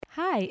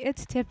Hi,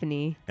 it's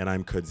Tiffany, And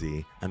I'm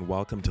Kudzi, and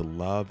welcome to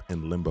Love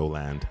in Limbo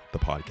Land, the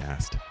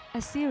podcast.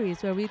 a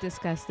series where we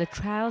discuss the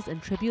trials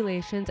and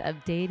tribulations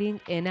of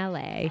dating in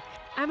LA.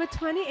 I'm a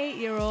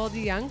 28-year-old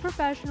young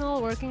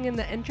professional working in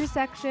the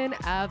intersection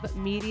of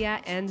media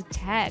and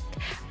tech.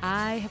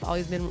 I have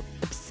always been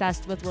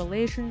obsessed with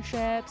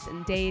relationships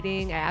and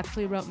dating. I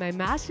actually wrote my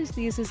master's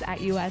thesis at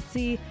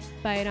USC,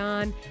 Fight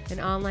On, and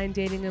online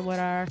dating and what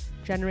our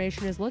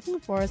generation is looking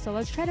for. So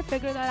let's try to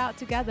figure that out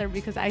together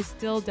because I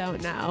still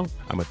don't know.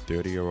 I'm a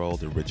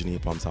 30-year-old originally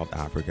from South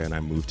Africa, and I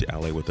moved to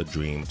LA with a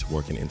dream to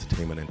work in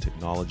entertainment and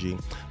technology,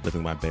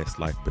 living my best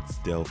life, but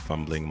still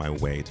fumbling my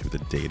way through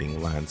the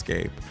dating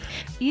landscape.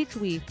 Each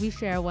week, we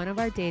share one of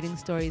our dating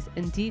stories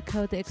and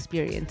decode the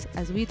experience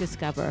as we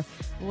discover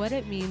what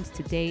it means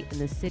to date in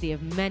the city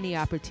of many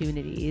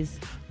opportunities.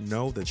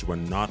 Know that you are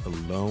not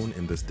alone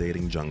in this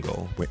dating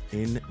jungle. We're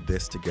in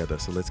this together,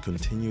 so let's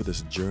continue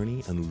this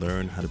journey and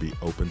learn how to be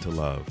open to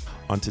love.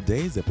 On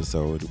today's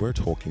episode, we're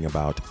talking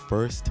about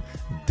first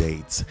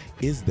dates.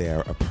 Is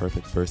there a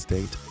perfect first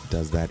date?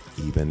 Does that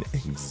even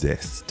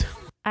exist?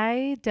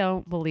 I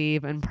don't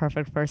believe in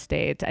perfect first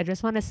dates. I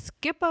just want to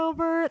skip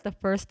over the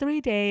first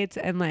 3 dates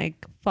and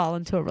fall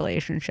into a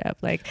relationship.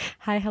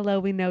 Hi,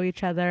 hello, we know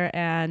each other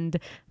and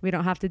we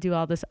don't have to do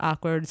all this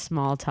awkward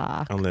small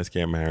talk. And let's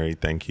get married.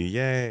 Thank you.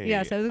 Yay.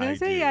 Yes, I was going to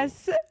say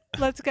yes.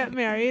 Let's get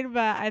married,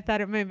 but I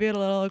thought it might be a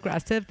little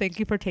aggressive. Thank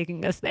you for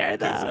taking us there,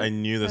 though. I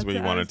knew that's where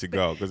you wanted to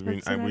go because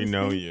we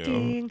know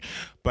you.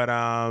 But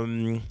I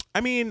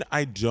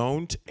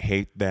don't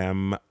hate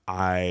them.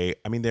 I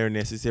mean, they're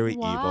necessary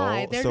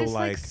Why? evil. They're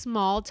so just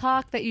small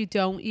talk that you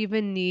don't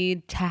even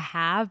need to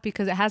have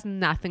because it has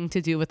nothing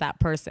to do with that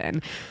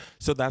person.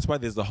 So that's why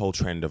there's the whole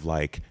trend of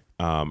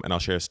and I'll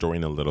share a story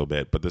in a little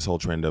bit, but this whole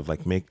trend of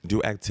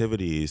do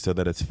activities so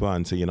that it's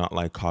fun. So you're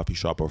not coffee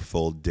shop or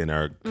full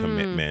dinner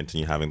commitment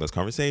and you're having this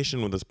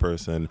conversation with this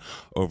person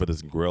over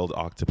this grilled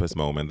octopus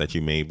moment that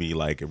you maybe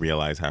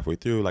realize halfway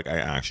through, I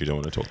actually don't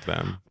want to talk to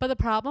them. But the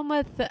problem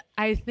with,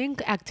 I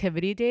think,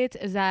 activity dates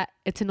is that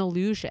it's an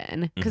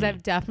illusion because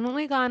I've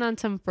definitely gone on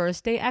some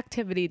first date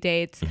activity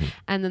dates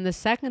and then the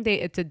second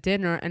date, it's a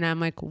dinner and I'm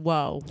like,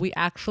 whoa, we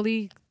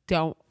actually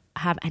don't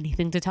have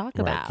anything to talk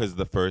about because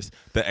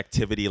the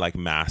activity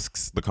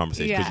masks the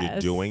conversation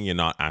because you're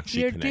not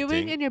actually connecting. You're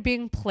doing and you're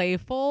being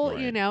playful,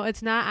 right.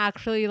 It's not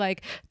actually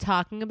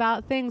talking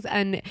about things.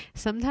 And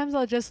sometimes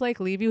I'll just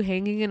leave you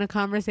hanging in a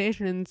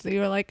conversation and so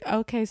you're like,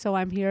 okay, so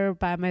I'm here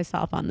by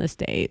myself on this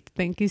date,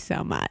 thank you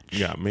so much.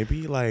 Yeah,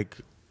 maybe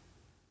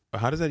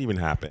how does that even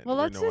happen?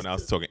 Well, no one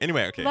else is talking.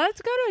 Anyway, okay. Let's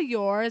go to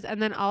yours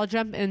and then I'll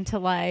jump into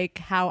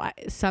how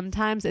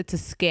sometimes it's a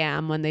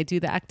scam when they do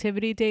the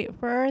activity date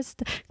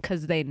first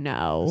because they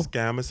know.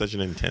 Scam is such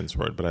an intense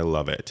word, but I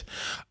love it.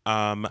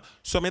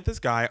 So I met this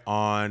guy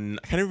on,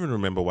 I can't even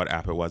remember what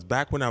app it was.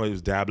 Back when I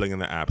was dabbling in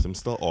the apps, I'm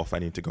still off. I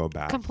need to go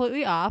back.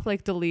 Completely off,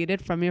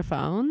 deleted from your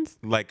phones?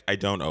 I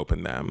don't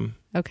open them.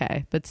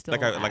 Okay, but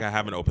still. I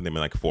haven't opened them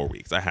in 4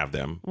 weeks. I have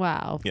them.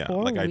 Wow. Yeah,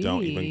 4 weeks. I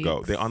don't even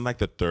go. They're on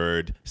the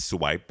third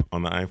swipe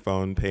on the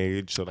iPhone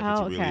page, so it's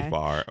really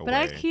far away. But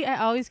I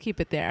always keep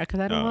it there because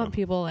I don't want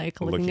people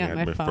looking at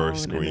my phone.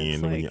 First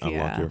screen when you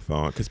unlock your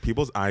phone, because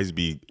people's eyes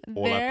be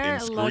all up in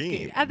screen.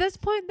 Looking. At this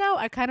point, though,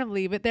 I kind of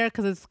leave it there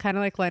because it's kind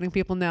of letting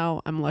people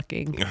know I'm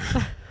looking.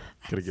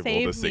 Gotta give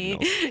all the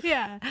signals.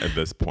 Yeah. At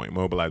this point,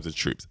 mobilize the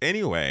troops.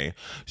 Anyway,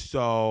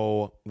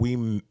 so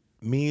we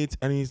meet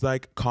and he's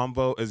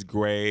convo is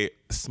great,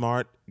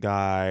 smart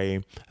guy.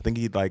 I think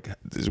he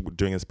is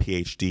doing his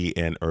PhD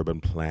in urban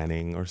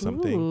planning or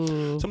something.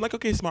 Ooh. So I'm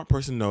okay, smart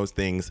person, knows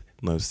things,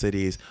 knows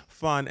cities,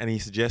 fun. And he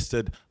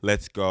suggested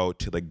let's go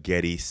to the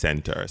Getty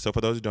Center. So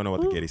for those who don't know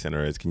what the Getty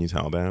Center is, can you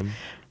tell them?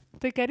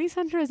 The Getty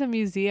Center is a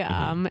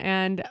museum,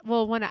 and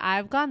when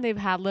I've gone, they've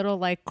had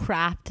little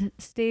craft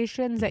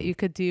stations that you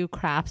could do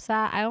crafts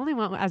at. I only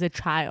went as a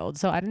child,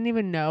 so I didn't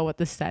even know what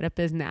the setup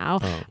is now.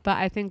 But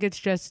I think it's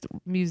just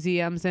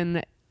museums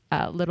and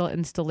little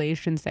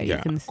installations that you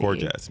can see.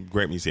 Gorgeous.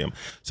 Great museum.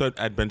 So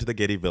I'd been to the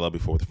Getty Villa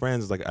before with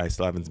friends. I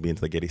still haven't been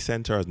to the Getty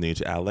Center. I was new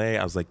to LA.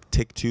 I was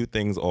tick 2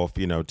 things off,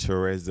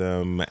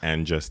 tourism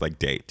and just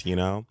date,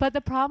 But the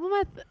problem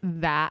with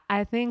that,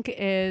 I think,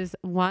 is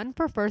one,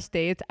 for first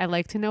dates, I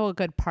like to know a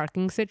good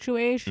parking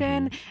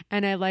situation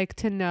and I like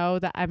to know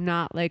that I'm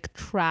not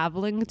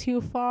traveling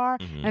too far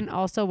and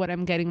also what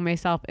I'm getting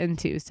myself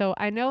into. So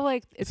I know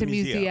it's a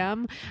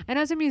museum. I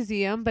know it's a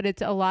museum, but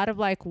it's a lot of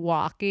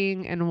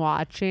walking and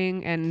watching.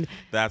 And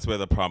that's where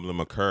the problem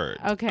occurred.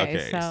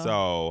 Okay,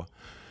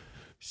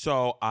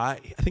 so I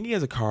think he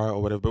has a car or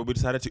whatever, but we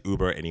decided to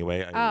Uber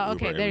anyway.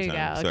 Okay, there you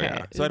go. So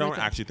okay. So I don't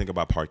actually think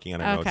about parking,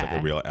 and I know it's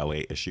a real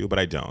LA issue, but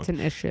I don't. It's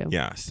an issue.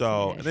 Yeah.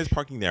 So there's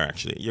parking there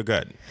actually. You're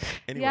good.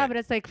 Anyway. Yeah, but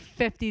it's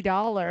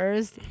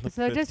 $50. So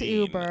 15. just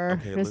Uber.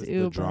 Okay, just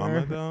Uber. The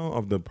drama though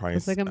of the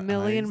price. It's $1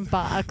 million.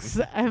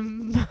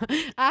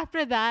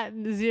 After that,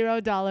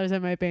 $0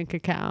 in my bank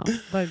account.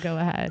 But go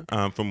ahead.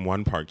 From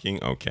one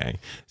parking. Okay.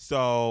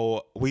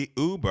 So we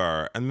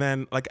Uber, and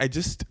then I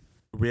just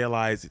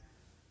realized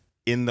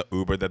in the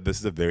Uber that this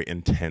is a very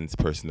intense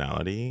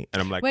personality,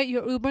 and I'm like, Wait,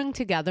 you're Ubering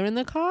together in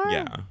the car?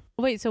 yeah.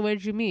 Wait, so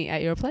where'd you meet?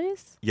 At your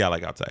place? Yeah,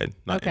 like outside,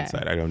 not Okay.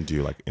 inside. I don't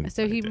do like inside.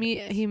 So he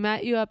dates.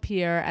 met you up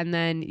here, and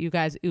then you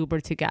guys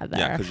Uber together.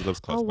 Yeah, because he lives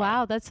close Oh by.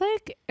 wow, that's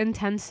like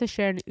intense to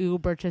share an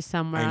Uber to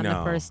somewhere I on the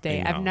know, first I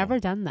date. I've know. never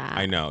done that.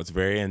 I know, it's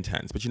very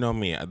intense. But you know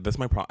me, that's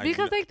my problem.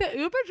 Because like the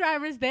Uber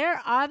driver's there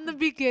on the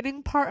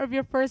beginning part of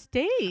your first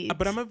date.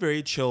 But I'm a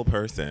very chill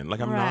person. Like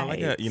I'm not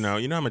like a,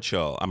 Right. I'm a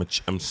chill.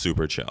 I'm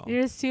super chill.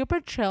 You're super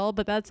chill,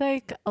 but that's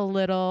like a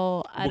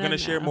little. We're gonna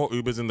share know. more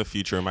Ubers in the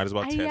future. Might as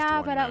well test Yeah,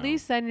 one but now. at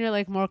least then you're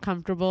like more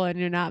comfortable and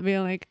you're not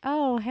being like,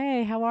 oh,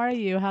 hey, how are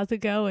you? How's it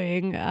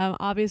going?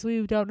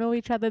 Obviously, we don't know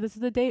each other. This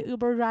is a date,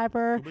 Uber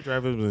driver. Uber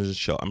drivers are just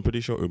chill. I'm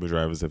pretty sure Uber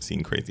drivers have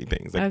seen crazy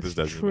things. Like That's this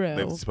doesn't. true.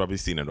 They've probably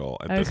seen it all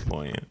at this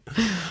point.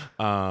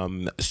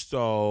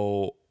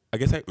 So I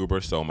guess I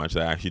Uber so much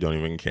that I actually don't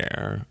even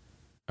care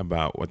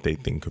about what they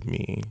think of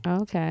me.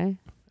 Okay.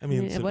 I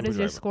mean, it's an what Uber is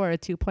your driver. score? A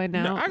 2.0?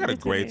 No, I got a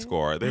It's great okay.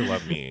 score. They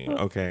love me.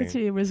 Okay. What's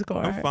your Uber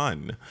score? I'm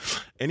fun.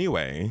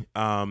 Anyway,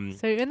 So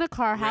you're in the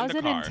car. We're in How's the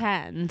it car.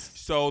 intense?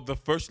 so the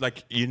first,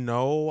 like, I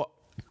don't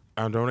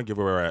want to give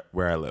away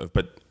where I live,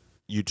 but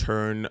you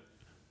turn.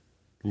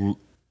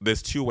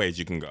 There's two ways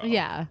you can go.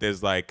 Yeah.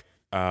 There's like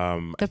I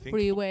The think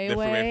freeway the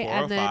way, freeway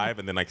and then- 405,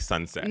 and then like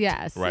Sunset.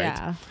 Yes. Right.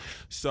 Yeah.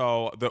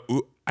 So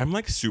I'm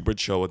like super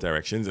chill with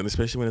directions, and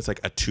especially when it's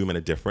like a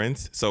 2-minute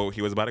difference. So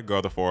he was about to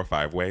go the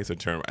 405 way, so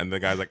turn, and the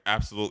guy's like,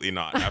 absolutely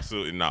not,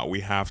 absolutely not.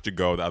 We have to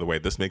go the other way.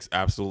 This makes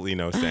absolutely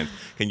no sense.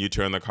 Can you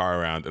turn the car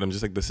around? And I'm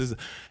just like, this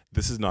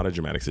is not a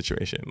dramatic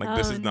situation. Like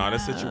this Oh, is not a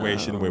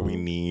situation where we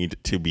need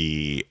to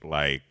be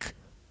like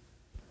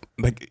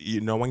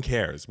no one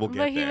cares. We'll get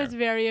But he there. was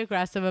very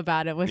aggressive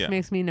about it, which Yeah.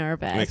 makes me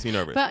nervous. It makes me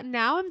nervous. But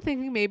now I'm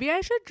thinking maybe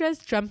I should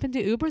just jump into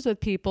Ubers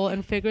with people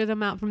and figure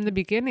them out from the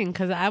beginning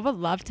because I would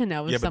love to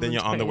know if yeah, but then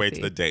you're on the way to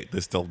crazy. the date.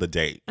 There's still the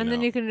date. And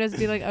then you can just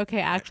be like, okay,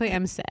 actually,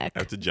 I'm sick. I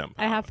have to jump.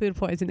 I have out food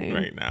poisoning.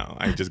 right now.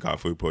 I just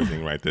got food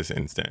poisoning right this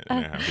instant,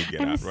 and I have to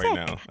get I'm out right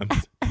now.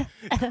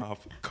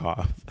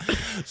 Cough.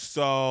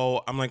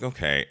 So I'm like,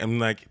 okay. And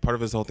like part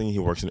of his whole thing, he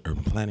works in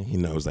urban planning. He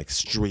knows like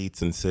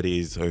streets and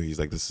cities. So he's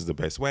like, this is the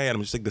best way. And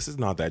I'm just like, this is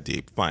not that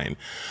deep. Fine.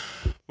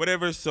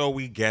 Whatever. So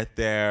we get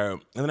there,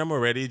 and then I'm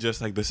already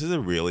just like, this is a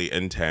really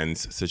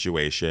intense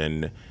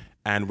situation.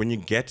 And when you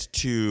get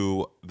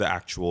to the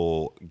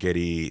actual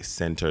Getty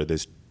Center,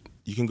 there's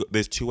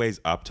 2 ways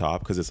up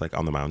top because it's like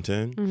on the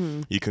mountain.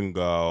 Mm-hmm. You can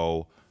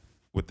go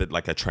with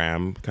like a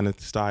tram kind of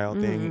style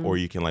Mm-hmm. thing, or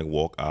you can like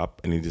walk up,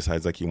 and he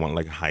decides like you want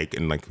like hike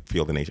and like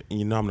feel the nature.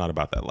 I'm not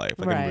about that life.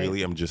 Like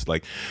Right. I'm just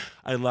like,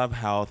 I love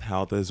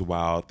health is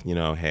wealth,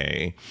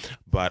 hey,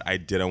 but I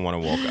didn't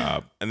want to walk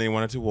up, and then he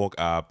wanted to walk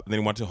up, and then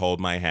he wanted to hold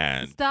my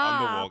hand on the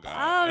Stop. walk up.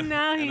 Oh,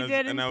 no, he And I was-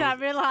 didn't. and I Stop,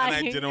 was- you're And I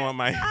lying. didn't want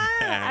my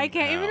hand. I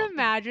can't no. even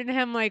imagine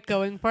him like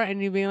going for it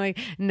and you being like,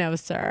 no,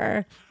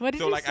 sir. What did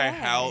So you like say?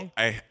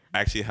 I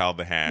actually held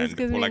the hand This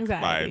gives for me like 5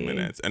 anxiety.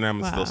 minutes, and I'm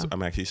Wow.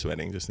 I'm actually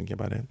sweating just thinking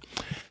about it.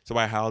 So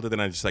I held it,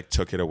 and I just like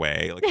took it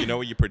away, like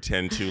when you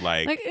pretend to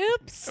like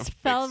oops,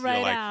 fell fix right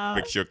your, like, out.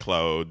 fix your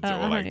clothes,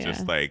 or like yeah.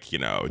 just like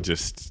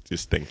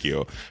just thank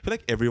you. I feel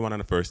like everyone on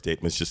a first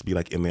date must just be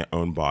like in their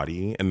own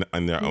body and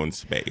in their own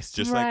space,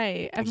 just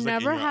right. like I've just, like,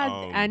 in never your had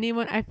own-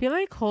 anyone. I feel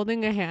like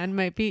holding a hand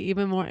might be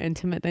even more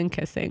intimate than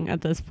kissing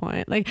at this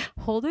point. Like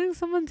holding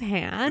someone's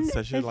hand. It's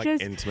such a is like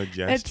just, intimate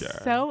gesture.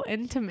 It's so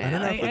intimate. I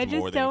don't know if Like, I it's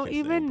more just than don't kissing,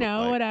 even but, know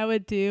like- what I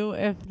would do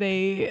if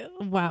they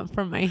went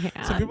for my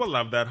hand. Some people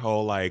love that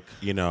whole like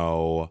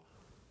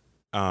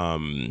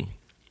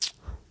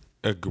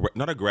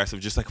not aggressive,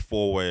 just like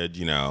forward,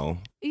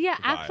 Yeah, vibe.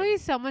 actually,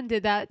 someone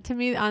did that to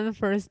me on the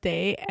first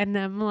date, and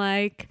I'm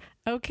like,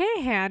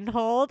 okay,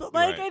 handhold.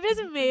 Like, Right. I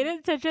just made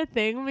it such a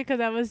thing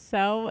because I was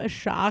so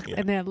shocked, Yeah.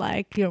 and they're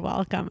like, you're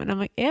welcome. And I'm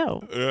like,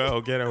 ew.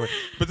 Oh, get over it.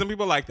 But some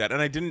people like that. And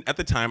I didn't, at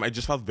the time, I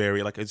just felt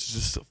very like, it's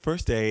just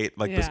first date,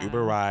 like this Yeah.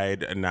 Uber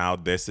ride, and now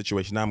this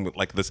situation. Now I'm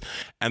like this.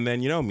 And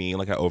then, me,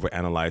 like I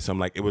overanalyze. So I'm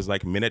like, it was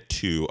like minute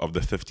 2 of the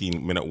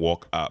 15-minute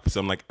walk up. So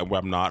I'm like, well,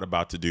 I'm not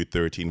about to do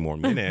 13 more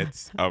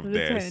minutes of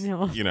this,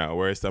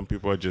 whereas some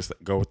people are just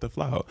go with the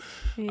flow.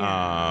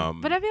 Yeah.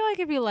 But I feel like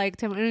if you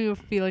liked him and you were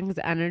feeling his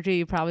energy,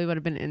 you probably would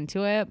have been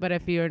into it. But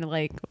if you're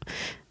like,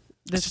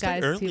 this just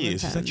like guy's too early.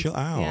 It's just like intense. chill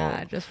out.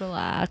 Yeah, just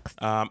relax.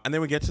 And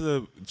then we get to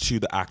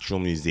the actual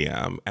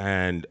museum,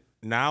 and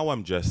now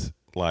I'm just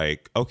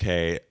like,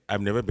 okay,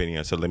 I've never been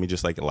here, so let me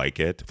just like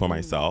it for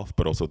myself,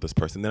 but also this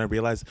person. Then I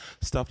realized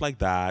stuff like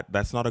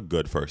that's not a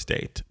good first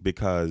date,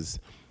 because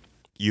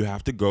you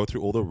have to go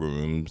through all the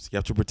rooms. You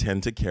have to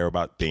pretend to care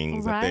about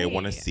things that they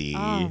want to Right. see,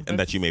 Oh, and that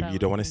that's you maybe so you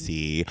don't want to intense.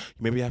 see.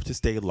 Maybe you have to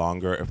stay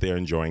longer if they're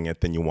enjoying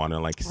it than you want to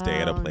like stay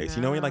at a Oh, place.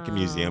 You're like a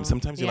museum.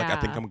 Sometimes you're like, I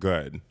think Yeah. I'm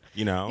good.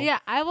 Yeah,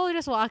 I will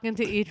just walk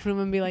into each room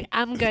and be like,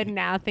 I'm good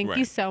now. Thank you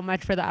Right. so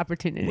much for the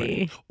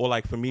opportunity. Or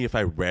like for me, if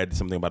I read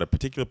something about a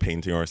particular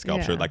painting or a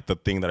sculpture, Yeah. like the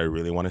thing that I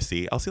really want to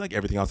see, I'll see like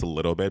everything else a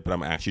little bit, but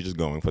I'm actually just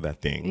going for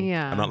that thing.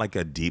 Yeah. I'm not like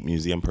a deep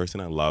museum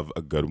person. I love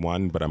a good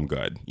one, but I'm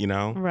good,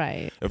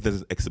 Right. If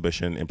there's an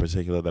exhibition person in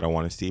particular that I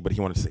want to see, but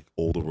he wanted to see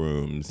all the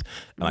rooms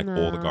and like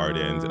all the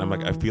gardens. And I'm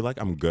like, I feel like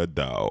I'm good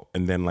though.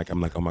 And then like,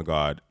 I'm like, oh my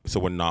God. So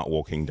we're not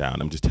walking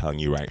down. I'm just telling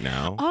you right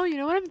now. Oh, you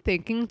know what I'm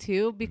thinking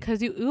too?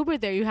 Because you Uber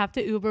there, you have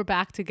to Uber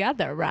back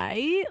together,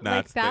 right?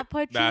 That's like that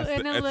puts you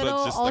in a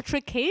little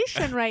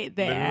altercation right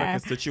there.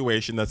 Like a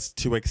situation that's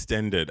too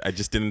extended. I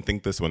just didn't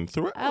think this one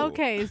through.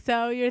 Okay,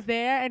 so you're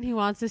there and he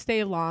wants to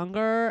stay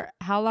longer.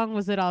 How long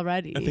was it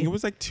already? I think it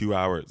was like 2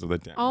 hours of the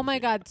day. Oh my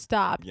God,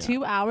 stop. Yeah.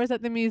 2 hours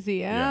at the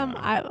museum?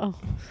 Yeah.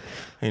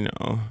 I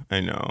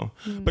know.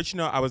 But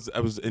I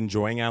was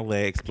enjoying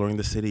LA, exploring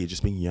the city,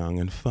 just being young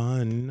and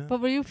fun.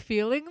 But were you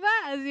feeling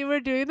that as you were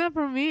doing that?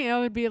 For me, I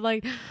would be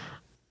like,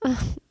 I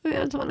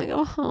just want to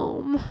go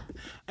home.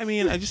 I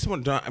mean, I'm just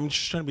trying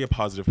to be a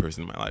positive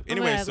person in my life.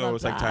 Anyway, so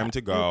it's like time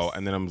to go. Oops.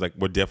 And then I'm like,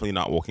 we're definitely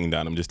not walking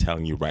down. I'm just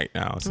telling you right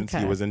now. Since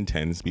he was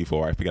intense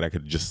before, I figured I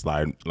could just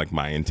slide like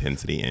my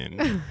intensity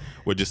in.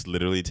 We're just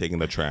literally taking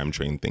the tram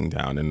train thing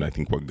down, and I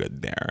think we're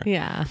good there.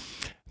 Yeah.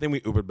 Then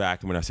we Ubered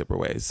back and went our separate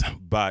ways.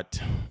 But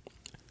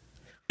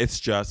it's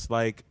just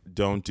like,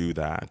 don't do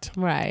that.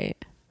 Right.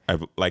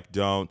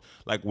 Don't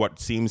what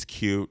seems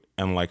cute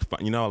and like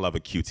fun. I love a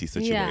cutesy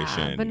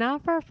situation. Yeah, but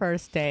not for a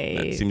first date.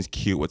 That seems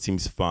cute. What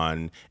seems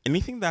fun.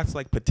 Anything that's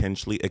like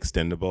potentially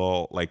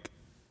extendable, like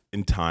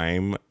in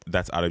time,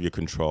 that's out of your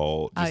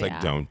control. Just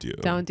don't do.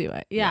 Don't do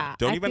it. Yeah.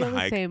 Don't even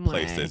hike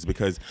places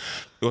because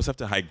you also have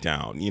to hike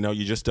down.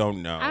 You just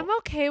don't know. I'm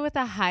okay with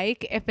a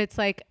hike if it's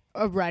like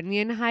a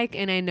Runyon hike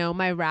and I know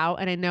my route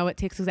and I know it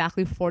takes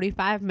exactly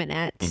 45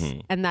 minutes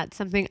and that's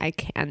something I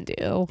can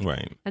do.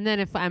 Right. And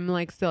then if I'm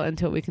like still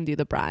into it, we can do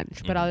the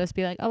brunch. But I'll just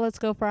be like, oh, let's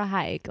go for a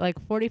hike.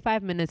 Like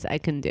 45 minutes I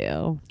can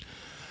do.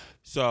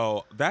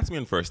 So that's me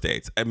on first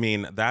dates. I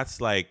mean, that's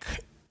like,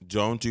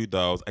 don't do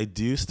those. I'm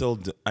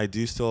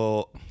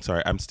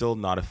still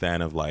not a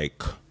fan of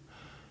like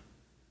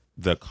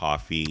the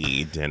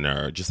coffee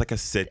dinner, just like a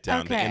sit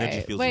down. The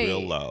energy feels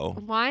real low.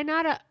 Why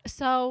not?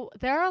 So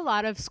there are a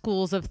lot of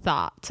schools of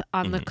thought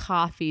on the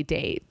coffee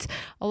date.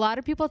 A lot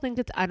of people think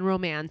it's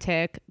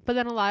unromantic, but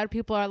then a lot of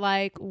people are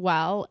like,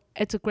 well,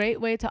 it's a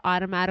great way to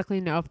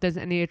automatically know if there's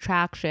any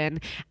attraction.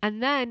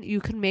 And then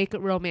you can make it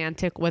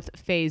romantic with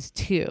phase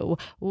 2.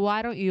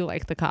 Why don't you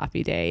like the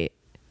coffee date?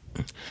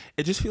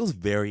 It just feels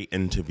very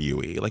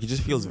interviewy. Like it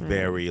just feels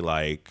very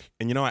like,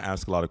 and I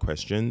ask a lot of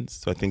questions,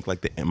 so I think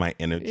like my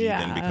energy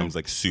then becomes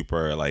like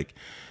super like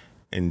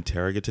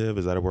interrogative.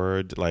 Is that a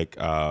word? Like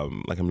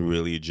I'm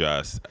really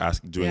just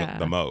doing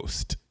the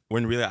most.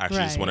 When really I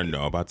actually just want to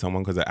know about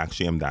someone because I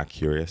actually am that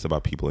curious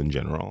about people in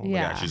general. Yeah.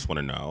 Like, I actually just want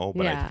to know.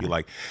 But I feel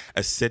like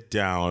a sit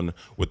down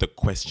with the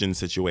question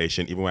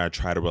situation, even when I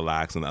try to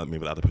relax and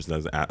maybe the other person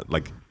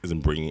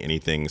isn't bringing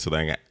anything. So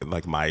then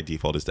my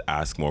default is to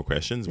ask more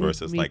questions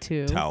versus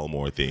tell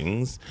more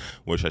things,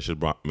 which I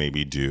should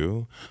maybe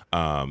do.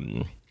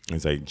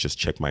 As I just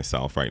check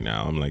myself right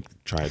now. I'm like,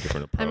 try a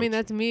different approach. I mean,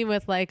 that's me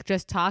with like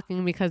just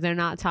talking because they're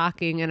not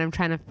talking and I'm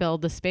trying to fill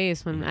the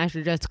space when I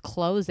should just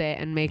close it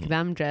and make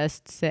them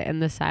just sit in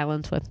the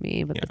silence with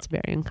me. But that's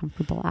very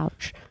uncomfortable.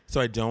 Ouch.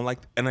 So I don't like,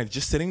 and like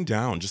just sitting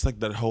down, just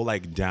like that whole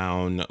like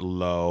down,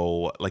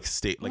 low, like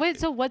state. Like, wait,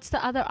 so what's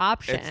the other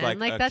option? It's like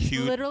a that's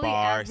cute literally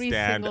bar, every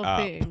stand single up.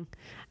 thing.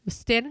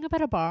 Standing up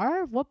at a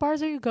bar? What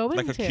bars are you going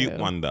to? Like a cute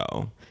one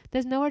though.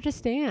 There's nowhere to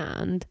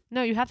stand.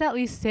 No, you have to at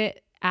least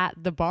sit at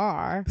the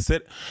bar.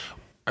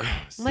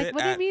 Like,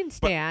 what do you mean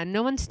stand?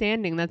 No one's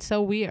standing. That's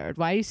so weird.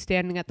 Why are you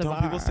standing at the bar?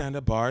 Don't people stand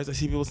at bars? I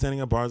see people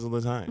standing at bars all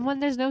the time. When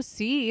there's no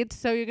seats,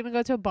 so you're gonna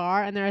go to a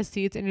bar and there are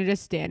seats and you're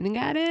just standing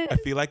at it? I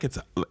feel like it's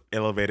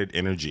elevated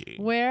energy.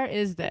 Where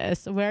is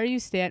this? Where are you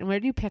standing? Where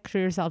do you picture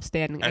yourself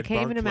standing? I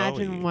can't even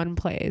imagine one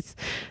place.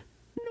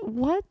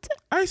 What?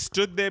 I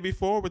stood there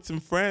before with some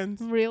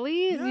friends.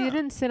 Really? Yeah. You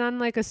didn't sit on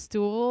like a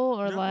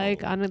stool or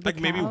like on the like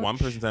couch? Maybe one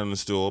person sat on the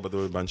stool, but there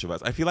were a bunch of us.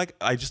 I feel like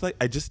I just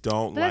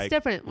don't but like. That's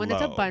different. When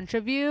it's a bunch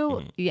of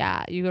you,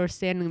 yeah, you are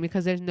standing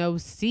because there's no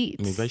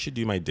seats. Maybe I should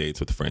do my dates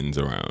with friends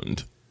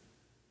around.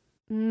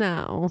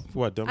 No.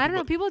 What? I don't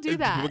know. People do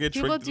that.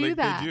 People do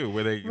that. They do.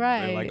 Where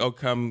they're like, oh,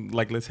 come,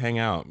 like, let's hang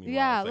out.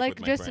 Yeah,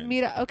 like just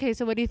meet up. Okay,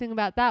 so what do you think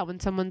about that? When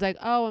someone's like,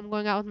 oh, I'm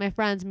going out with my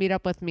friends, meet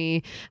up with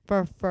me for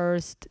a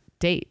first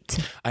date.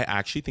 I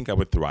actually think I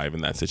would thrive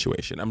in that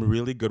situation. I'm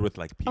really good with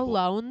like people.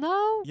 Alone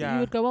though? Yeah.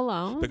 You would go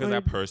alone? Because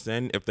that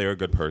person, if they're a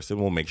good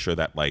person, will make sure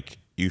that like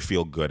you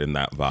feel good in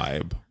that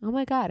vibe. Oh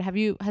my God.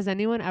 Has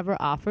anyone ever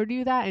offered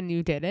you that and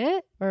you did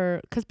it? Or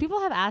because people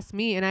have asked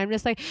me and I'm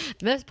just like,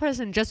 this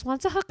person just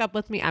wants to hook up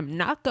with me. I'm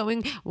not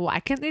going. Why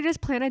can't they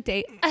just plan a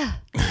date?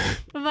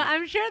 But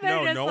I'm sure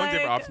they're just no one's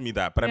ever offered me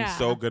that. But I'm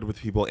so good with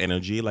people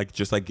energy, like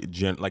just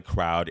like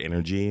crowd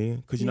energy.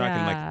 Because I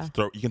can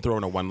like you can throw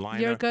in a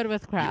one-liner. You're good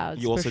with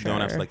crowds. You also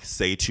don't have to like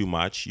say too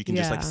much. You can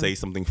just like say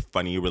something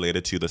funny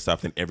related to the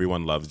stuff, and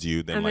everyone loves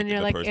you. Then and like then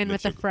you're like in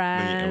with the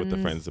friends. Then you're in with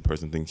the friends. The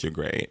person thinks you're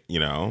great.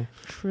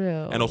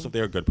 True. And also, if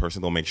they're a good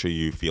person, they'll make sure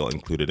you feel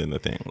included in the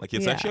thing. Like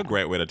it's actually a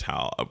great way to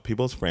tell.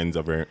 People's friends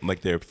are very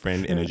like their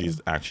friend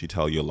energies actually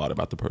tell you a lot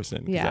about the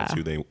person. Yeah, that's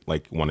who they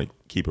like want to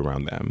keep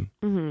around them.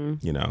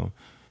 Mm-hmm.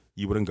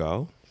 You wouldn't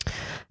go?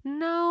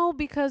 No,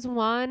 because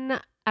one,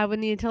 I would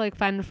need to like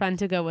find a friend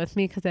to go with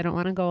me because I don't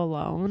want to go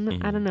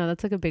alone. I don't know.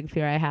 That's like a big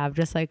fear I have.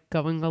 Just like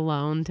going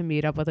alone to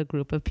meet up with a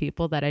group of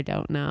people that I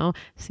don't know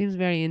seems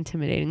very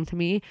intimidating to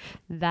me.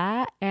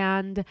 That,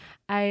 and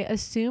I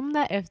assume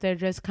that if they're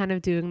just kind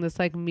of doing this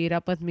like meet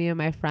up with me and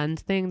my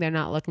friends thing, they're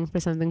not looking for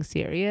something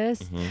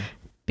serious.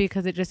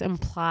 Because it just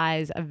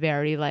implies a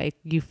very like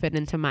you fit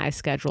into my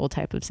schedule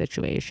type of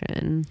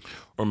situation.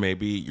 Or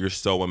maybe you're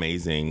so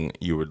amazing,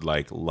 you would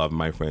like love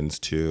my friends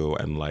too,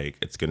 and like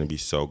it's gonna be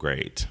so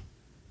great.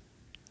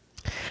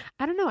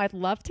 I don't know. I'd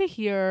love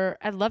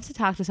to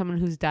talk to someone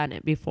who's done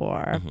it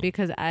before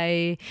because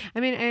I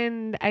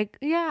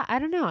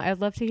don't know. I'd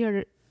love to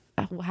hear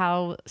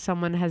how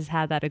someone has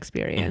had that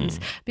experience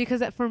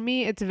because for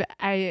me, it's,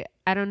 I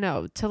don't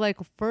know, to like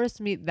first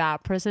meet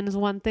that person is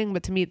one thing,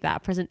 but to meet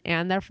that person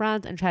and their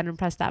friends and try to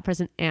impress that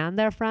person and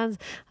their friends,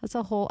 that's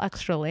a whole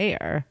extra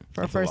layer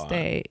for a first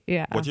date.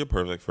 Yeah. What's your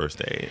perfect first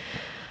date?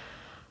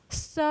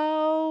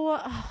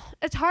 So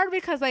it's hard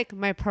because like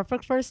my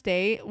perfect first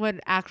date would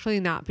actually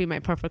not be my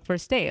perfect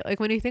first date. Like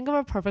when you think of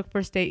a perfect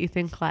first date, you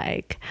think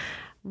like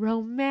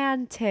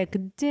romantic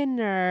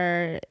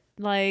dinner,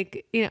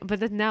 like, you know,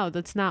 but no,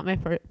 that's not my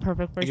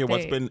perfect first date.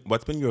 Okay,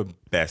 what's been your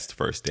best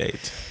first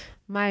date?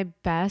 My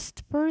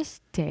best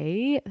first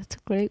date? That's a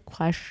great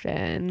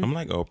question. I'm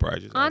like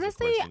Oprah.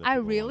 Honestly, I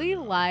really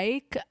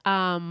like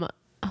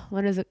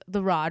what is it?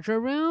 The Roger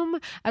Room.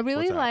 I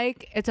really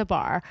like, it's a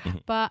bar,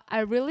 but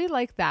I really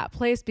like that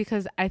place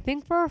because I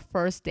think for a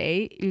first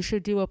date, you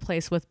should do a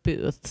place with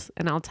booths,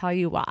 and I'll tell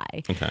you why.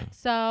 Okay.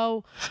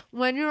 So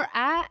when you're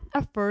at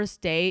a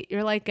first date,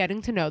 you're like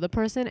getting to know the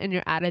person and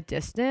you're at a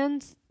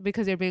distance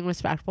because you're being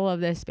respectful of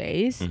their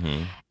space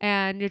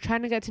and you're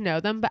trying to get to know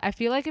them. But I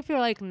feel like if you're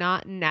like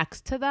not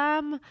next to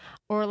them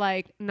or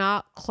like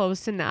not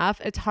close enough,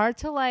 it's hard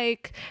to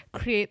like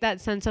create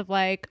that sense of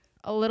like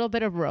a little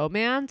bit of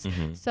romance.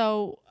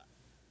 So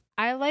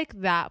I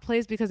like that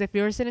place because if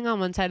you're sitting on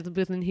one side of the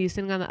booth and he's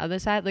sitting on the other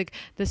side, like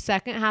the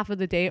second half of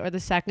the date or the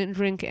second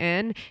drink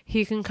in,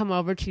 he can come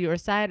over to your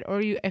side,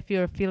 or you, if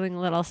you're feeling a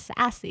little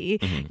sassy,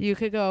 you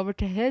could go over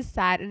to his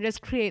side and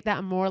just create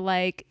that more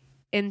like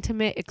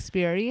intimate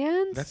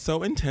experience. That's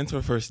so intense for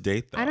a first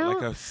date though.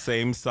 Like a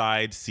same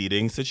side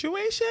seating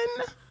situation,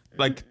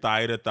 like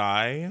thigh to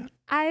thigh.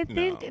 I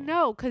think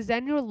no, because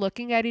then you're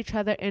looking at each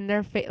other in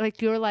their face, like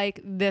you're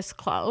like this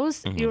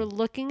close. You're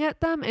looking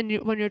at them,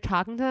 and when you're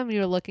talking to them,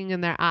 you're looking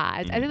in their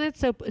eyes. I think that's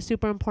so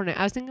super important.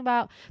 I was thinking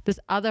about this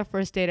other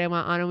first date I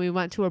went on, and we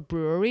went to a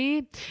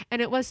brewery,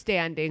 and it was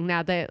standing.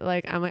 Now that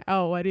like I'm like,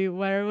 oh,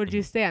 where would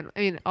you stand?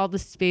 I mean, all the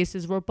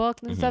spaces were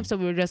booked and stuff, so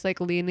we were just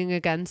like leaning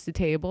against the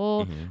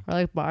table or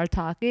like bar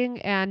talking,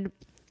 and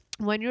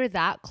when you're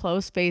that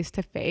close face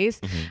to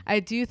face, I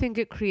do think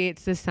it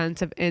creates this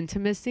sense of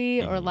intimacy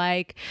or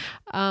like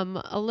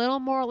a little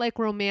more like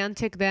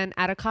romantic than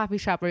at a coffee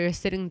shop where you're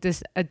sitting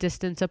a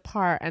distance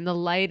apart and the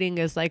lighting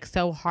is like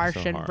so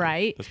harsh and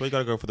bright. That's why you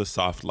gotta go for the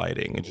soft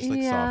lighting. It just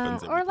like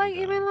softens it. Or like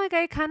even like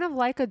I kind of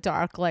like a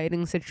dark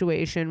lighting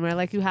situation where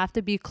like you have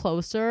to be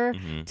closer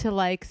to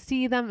like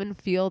see them and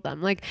feel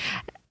them. Like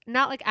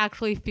not like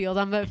actually feel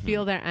them, but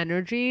feel their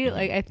energy.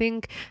 Like I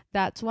think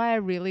that's why I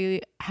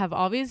really have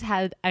always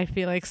had, I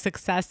feel like,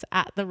 success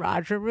at the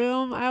Roger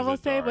Room, I will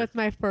say, with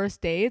my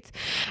first dates.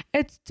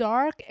 It's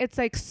dark, it's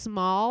like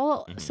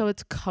small, so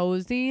it's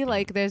cozy.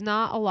 Like there's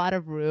not a lot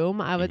of room.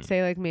 I would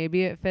say like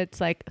maybe it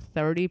fits like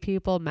 30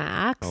 people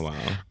max. Oh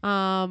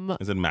wow.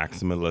 Is it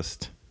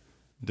maximalist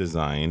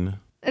design?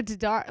 It's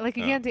dark, like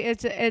you can't see.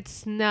 It's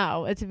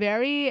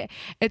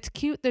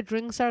cute. The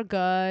drinks are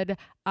good.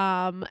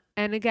 And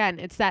again,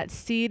 it's that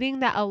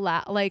seating that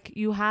like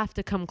you have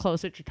to come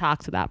closer to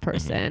talk to that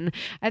person.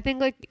 I think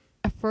like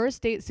a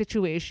first date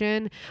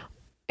situation,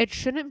 it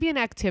shouldn't be an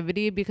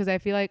activity because I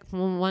feel like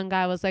one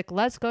guy was like,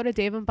 let's go to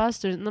Dave &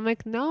 Buster's. And I'm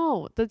like,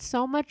 no, that's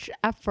so much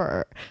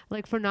effort.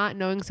 Like for not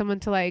knowing someone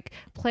to like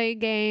play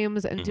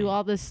games and do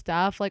all this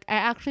stuff. Like I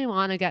actually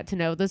want to get to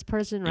know this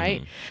person,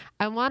 right?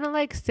 I want to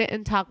like sit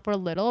and talk for a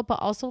little, but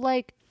also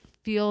like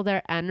feel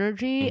their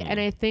energy. And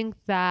I think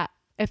that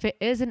if it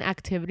is an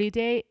activity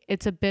date,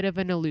 it's a bit of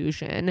an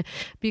illusion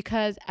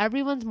because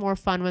everyone's more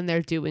fun when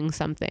they're doing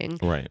something.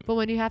 Right. But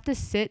when you have to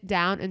sit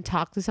down and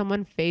talk to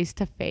someone face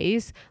to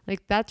face,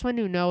 like that's when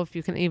you know if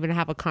you can even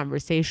have a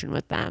conversation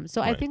with them.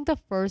 So I think the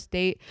first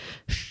date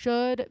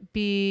should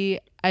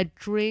be a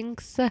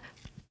drinks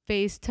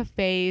face to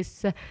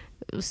face,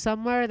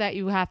 somewhere that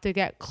you have to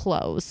get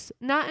close,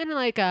 not in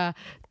like a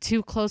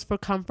too close for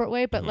comfort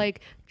way, but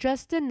like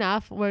just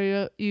enough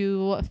where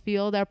you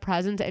feel their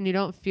presence and you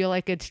don't feel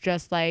like it's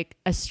just like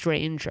a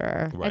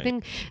stranger. I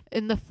think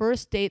in the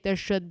first date there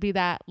should be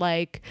that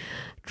like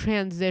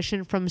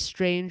transition from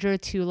stranger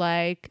to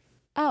like,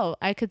 oh,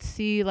 I could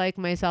see like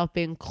myself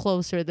being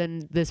closer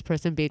than this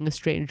person being a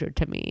stranger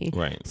to me.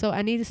 Right. So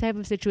any type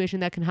of situation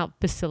that can help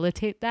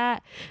facilitate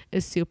that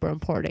is super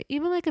important.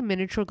 Even like a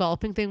miniature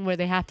golfing thing where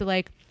they have to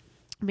like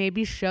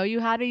maybe show you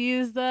how to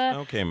use the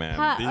Okay,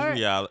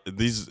 man.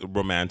 These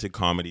romantic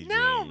comedy no,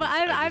 dreams, but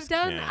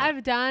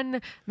I've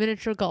done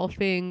miniature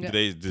golfing. Do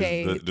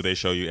they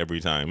show you every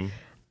time?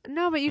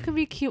 No, but you can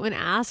be cute and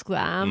ask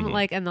them,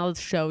 like, and they'll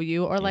show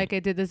you. Or like I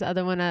did this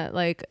other one at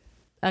like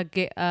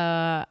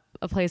a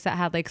place that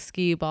had like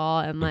skee ball,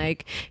 and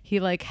like he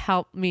like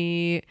helped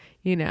me,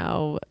 you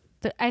know.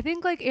 I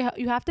think like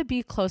you have to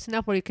be close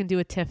enough where you can do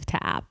a tiff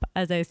tap,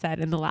 as I said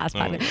in the last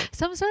 5 minutes.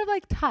 Some sort of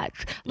like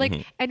touch,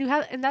 like,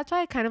 and that's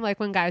why I kind of like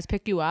when guys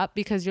pick you up,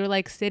 because you're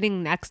like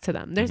sitting next to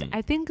them.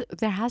 I think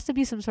there has to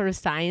be some sort of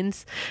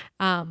science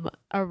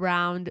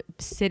around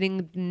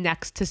sitting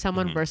next to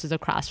someone versus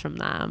across from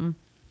them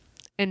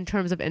in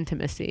terms of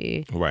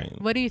intimacy. Right.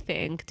 What do you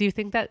think? Do you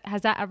think that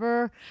have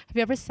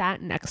you ever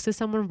sat next to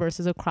someone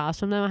versus across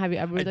from them? Have you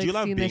ever I do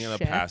love seen being this in the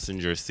shift?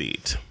 passenger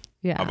seat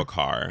of a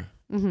car.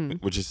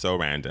 Which is so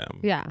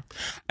random. Yeah.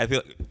 I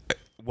feel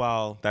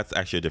well, that's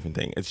actually a different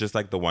thing. It's just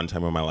like the one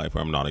time in my life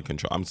where I'm not in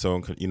control. I'm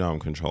in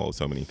control of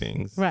so many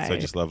things. Right. So I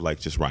just love like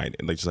just riding,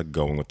 like just like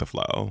going with the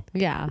flow.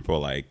 Yeah. For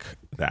like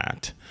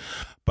that.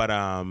 But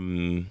I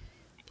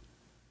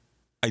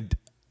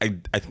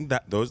think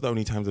that those are the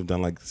only times I've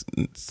done like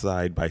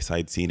side by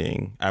side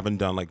seating. I haven't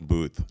done like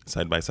booth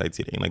side by side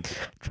seating. Like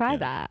try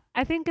that.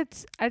 I think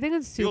it's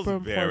super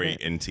feels very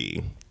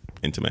important.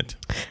 Intimate.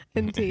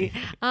 Indeed.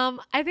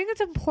 I think it's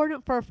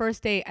important for a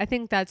first date. I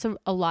think that's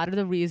a lot of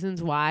the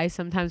reasons why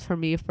sometimes for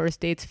me first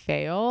dates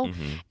fail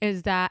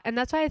is that, and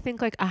that's why I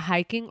think like a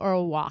hiking or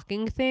a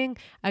walking thing,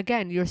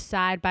 again, you're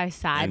side by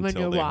side when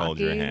you're walking. Hold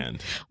your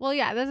hand. Well,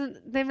 yeah,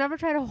 they've never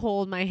tried to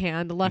hold my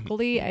hand.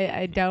 Luckily,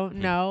 I don't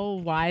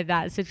know why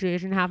that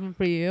situation happened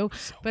for you,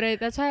 but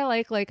that's why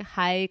I like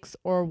hikes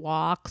or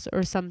walks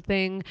or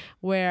something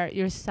where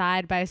you're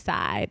side by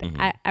side.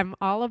 I'm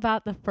all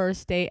about the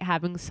first date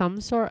having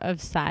some sort of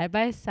side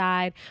by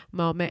side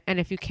moment, and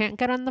if you can't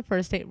get on the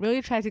first date,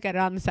 really try to get it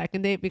on the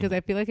second date, because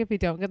I feel like if you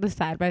don't get the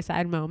side by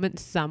side moment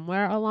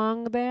somewhere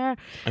along there,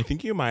 I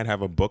think you might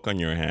have a book on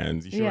your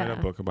hands. You should write a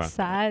book about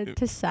side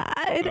to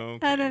side. Okay.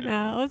 I don't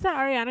know. Was that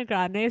Ariana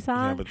Grande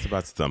song? Yeah, but it's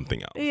about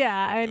something else.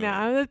 Yeah, I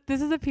know.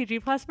 This is a PG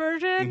plus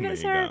version,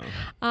 sir.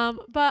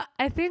 But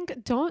I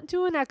think don't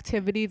do an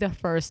activity the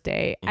first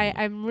date.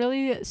 I'm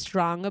really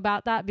strong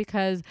about that,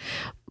 because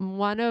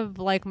one of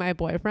like my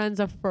boyfriends,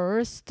 the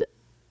first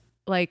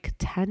like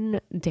 10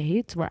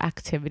 dates were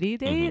activity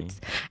dates,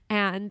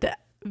 and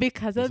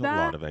because of that,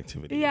 a lot of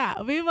activities.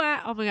 Yeah, we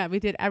went, oh my god, we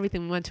did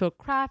everything. We went to a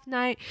craft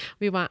night,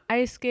 we went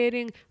ice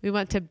skating, we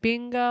went to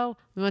bingo,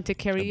 we went to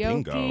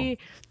karaoke.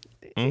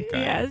 Okay.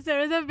 Yes, there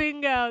was a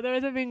bingo.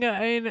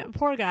 I mean,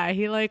 poor guy.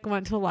 He like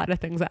went to a lot of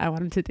things that I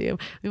wanted to do.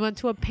 We went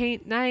to a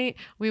paint night.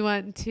 We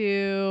went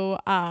to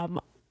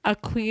a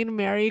Queen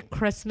Mary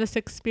Christmas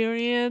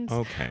experience.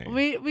 Okay.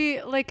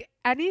 We like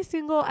any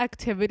single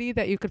activity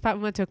that you could find.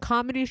 We went to a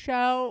comedy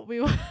show.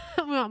 We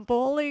went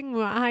bowling. We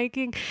went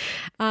hiking.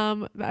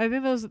 I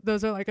think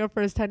those are like our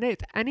first 10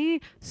 dates.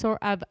 Any sort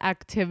of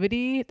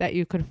activity that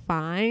you could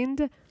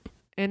find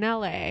in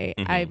LA,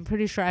 I'm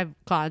pretty sure I've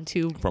gone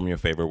to. From your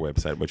favorite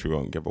website, which we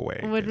won't give away.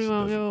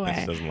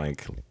 She doesn't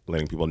like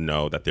letting people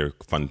know that there are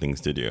fun things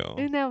to do.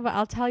 No, but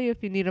I'll tell you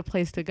if you need a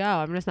place to go.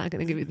 I'm just not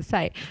going to give you the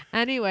site.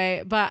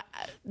 Anyway, but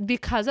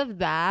because of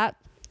that,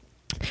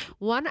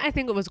 one, I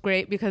think it was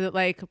great because it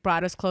like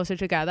brought us closer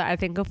together. I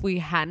think if we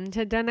hadn't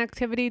had done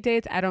activity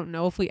dates, I don't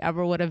know if we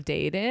ever would have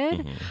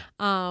dated.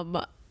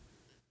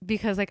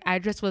 Because like I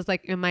just was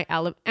like in my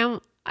element.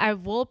 And I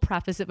will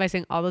preface it by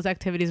saying all those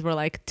activities were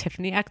like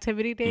Tiffany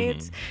activity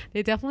dates.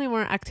 They definitely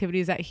weren't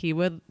activities that he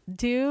would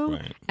do.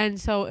 Right. And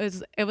so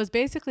it was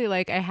basically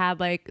like I had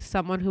like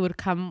someone who would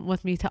come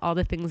with me to all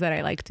the things that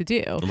I like to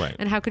do. Right.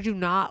 And how could you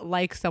not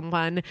like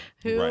someone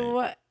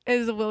who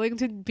is willing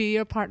to be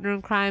your partner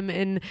in crime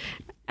in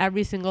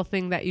every single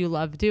thing that you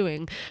love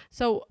doing?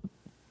 So,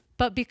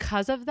 but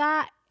because of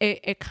that,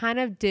 it kind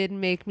of did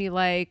make me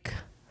like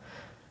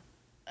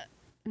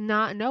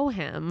not know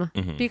him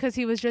because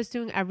he was just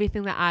doing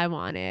everything that I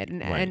wanted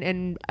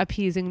and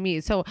appeasing me.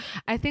 So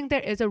I think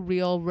there is a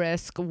real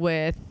risk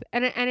with,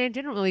 and I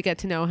didn't really get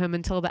to know him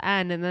until the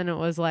end. And then it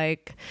was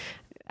like,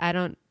 I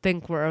don't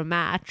think we're a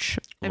match.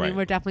 I mean,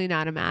 we're definitely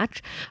not a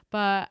match,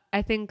 but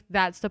I think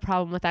that's the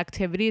problem with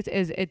activities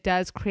is it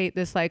does create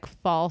this like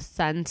false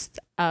sense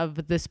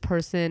of this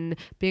person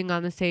being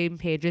on the same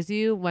page as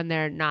you when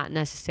they're not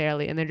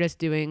necessarily, and they're just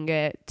doing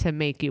it to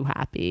make you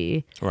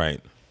happy.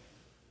 Right.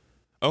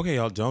 Okay,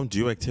 y'all, don't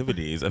do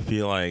activities. I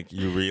feel like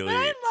you really... But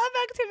I love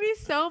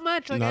activities so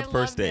much. Like, not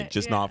first date.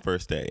 Just not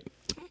first date.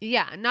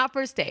 Yeah, not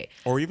first date.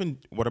 Or even,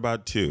 what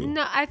about two?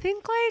 No, I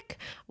think like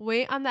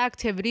wait on the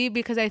activity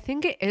because I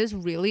think it is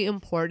really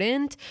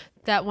important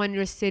that when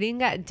you're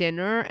sitting at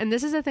dinner, and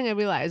this is the thing I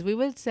realized, we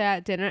would sit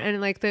at dinner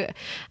and like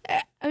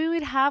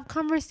we'd have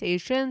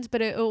conversations,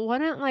 but it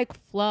wouldn't like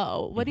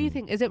flow. What do you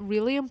think? Is it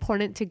really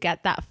important to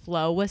get that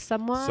flow with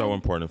someone? So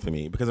important for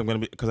me because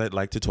I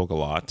like to talk a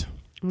lot.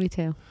 Me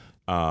too.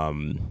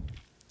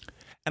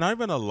 And I've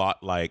been a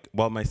lot like,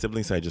 well, my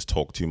siblings say I just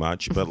talk too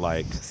much, but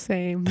like,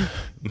 Same.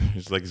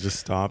 it's like, just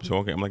stop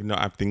talking. I'm like, no,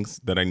 I have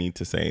things that I need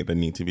to say that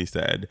need to be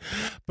said.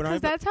 But Because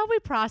that's how we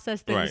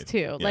process things Right,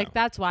 too. yeah. Like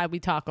that's why we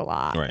talk a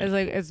lot. Right. It's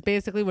like it's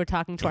basically we're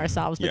talking to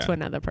ourselves but Yeah. to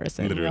another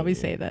person. literally, We always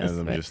say this.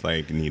 and but- I just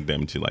like need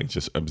them to like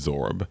just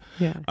absorb.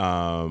 yeah.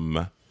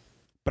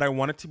 But I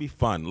want it to be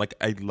fun. Like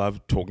I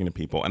love talking to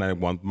people, and I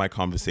want my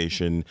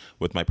conversation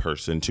with my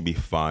person to be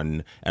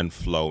fun and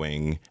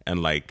flowing,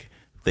 and like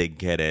they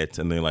get it,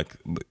 and they like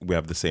we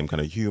have the same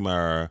kind of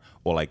humor,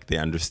 or like they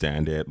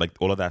understand it. Like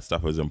all of that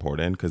stuff is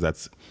important because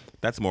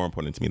that's more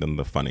important to me than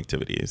the fun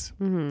activities.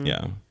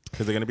 Yeah.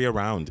 Because they're gonna be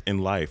around in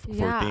life for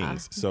Yeah.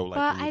 things. So like,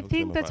 But you I talk to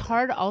think them that's about it.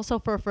 hard also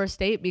for a first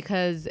date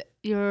because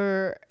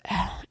you're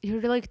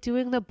like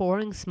doing the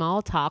boring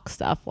small talk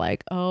stuff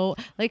like, oh,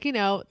 like, you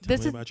know, me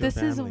about your this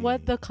is what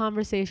family. the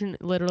conversation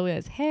literally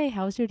is. Hey,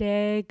 how's your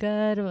day?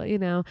 Good. Well, you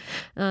know,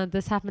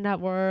 this happened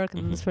at work,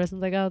 and this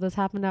person's like, oh, this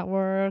happened at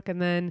work,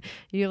 and then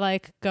you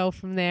like go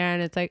from there,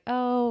 and it's like,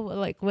 oh,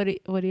 like what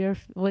do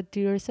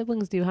your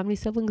siblings do? How many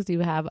siblings do you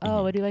have?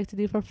 Oh, what do you like to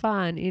do for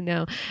fun? You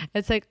know,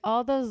 it's like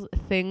all those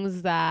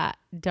things that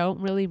don't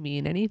really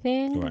mean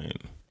anything.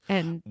 Right.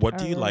 And What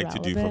do are you like to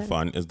do for irrelevant.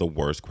 fun is the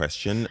worst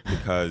question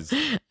because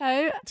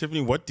I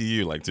Tiffany, what do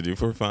you like to do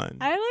for fun?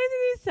 like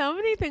to do so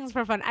many things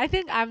for fun. I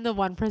think I'm the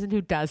one person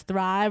who does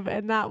thrive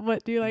and not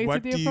what do you like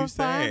What to do do for you fun.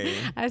 say?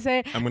 I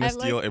say I'm gonna I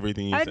steal like,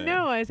 everything you I say.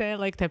 know. I say I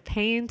like to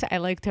paint. I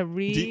like to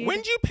read.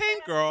 When do you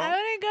paint, girl? I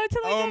want to go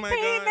to like Oh a my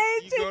paint god, night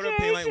you go to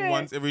paint like situation.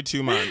 once every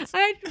 2 months.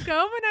 I go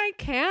when I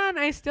can.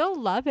 I still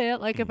love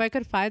it. Like Mm. if I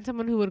could find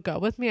someone who would go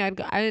with me, I'd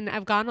go. And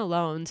I've gone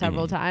alone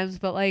several times,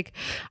 but like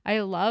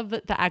I love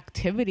the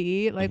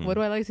activity. Like what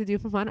do I like to do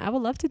for fun? I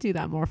would love to do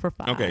that more for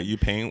fun. Okay, you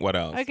paint. What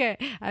else? Okay,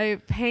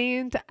 I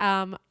paint.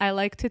 I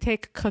like to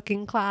take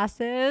cooking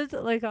classes.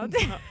 Like I'll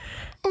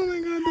Oh my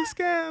god, the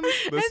scams.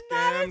 The it's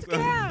not a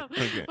scam.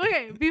 Okay.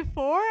 Okay,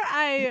 before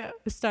I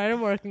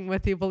started working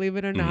with you, believe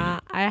it or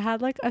not, I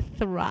had like a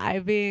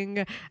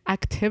thriving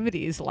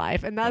activities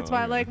life, and that's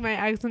why yeah. like my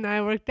ex and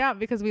I worked out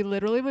because we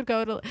literally would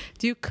go to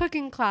do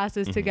cooking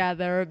classes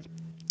together.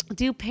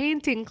 Do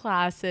painting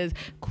classes,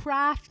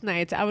 craft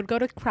nights. I would go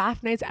to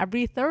craft nights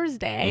every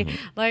Thursday.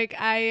 Like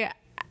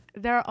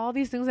there are all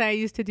these things that I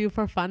used to do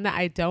for fun that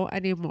I don't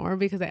anymore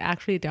because I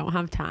actually don't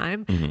have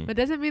time. But it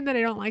doesn't mean that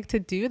I don't like to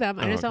do them.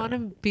 I just don't want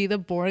to be the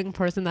boring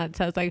person that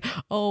says like,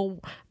 oh,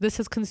 this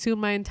has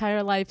consumed my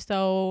entire life,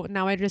 so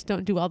now I just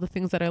don't do all the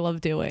things that I love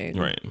doing.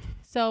 Right.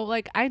 So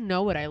like I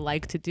know what I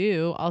like to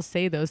do. I'll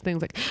say those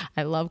things like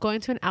I love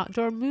going to an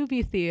outdoor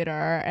movie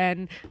theater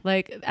and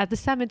like at the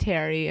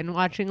cemetery and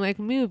watching like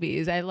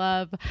movies. I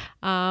love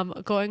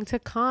going to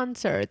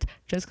concerts.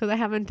 Just because I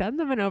haven't done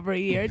them in over a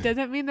year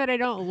doesn't mean that I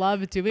don't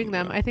love doing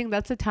them. I think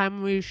that's the time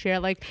when we share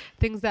like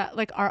things that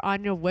like are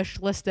on your wish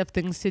list of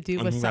things to do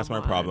I with think someone. that's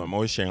my problem. I'm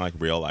always sharing like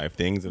real life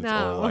things. And It's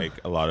all No. like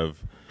a lot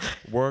of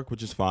work,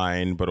 which is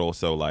fine, but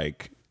also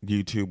like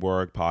YouTube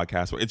work,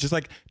 podcast work. It's just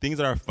like things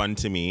that are fun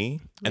to me.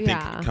 I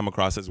Yeah. think come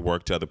across as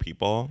work to other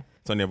people.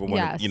 So I never want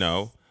Yes. to, you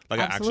know. Like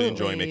I actually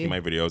enjoy Absolutely. making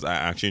my videos. I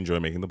actually enjoy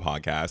making the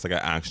podcast. Like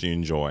I actually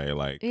enjoy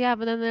like Yeah,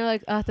 but then they're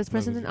like, oh, this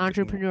person's an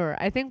entrepreneur.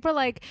 I think for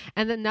like,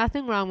 and then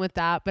nothing wrong with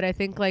that, but I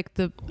think like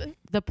the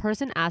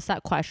person asked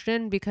that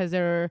question because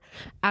they're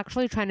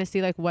actually trying to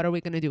see like, what are we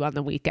going to do on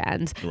the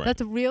weekends? Right.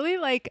 That's really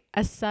like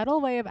a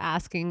subtle way of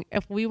asking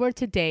if we were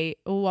to date,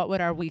 what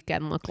would our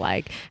weekend look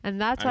like?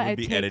 And that's why I would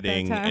be take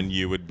editing the time. and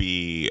you would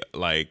be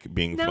like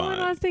being No fun. one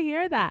wants to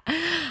hear that.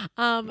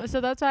 So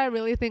that's why I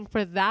really think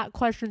for that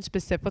question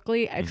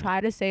specifically, I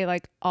try to say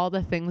like all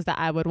the things that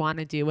I would want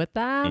to do with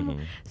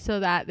them so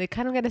that they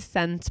kind of get a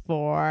sense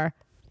for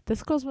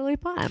this girl's really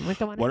fun.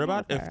 Like I want to What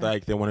about if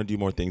like they want to do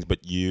more things,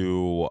 but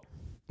you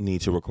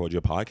need to record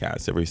your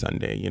podcast every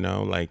Sunday? You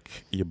know,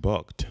 like you're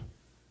booked.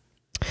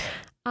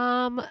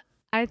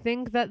 I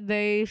think that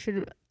they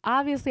should.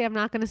 Obviously, I'm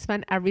not going to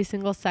spend every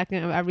single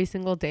second of every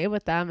single day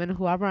with them, and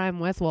whoever I'm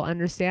with will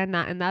understand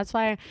that. And that's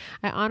why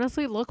I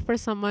honestly look for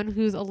someone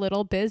who's a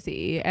little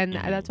busy. And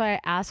that's why I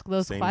ask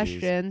those Samesies.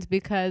 questions,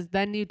 because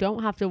then you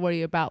don't have to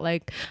worry about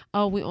like,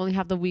 oh, we only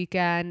have the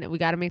weekend. We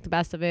got to make the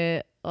best of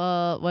it.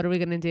 What are we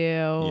going to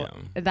do?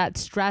 Yeah. That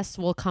stress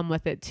will come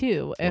with it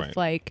too if Right.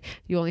 like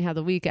you only have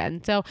the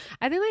weekend. So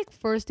I think like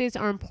first dates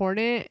are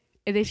important.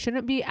 They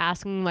shouldn't be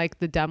asking like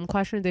the dumb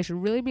questions. They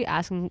should really be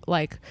asking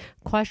like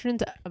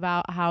questions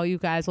about how you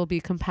guys will be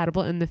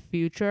compatible in the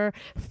future,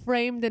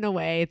 framed in a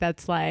way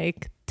that's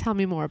like, tell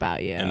me more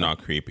about you. And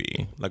not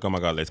creepy. Like, oh my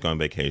God, let's go on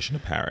vacation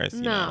to Paris.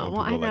 You No, know?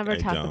 well, I People are never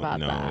talk don't about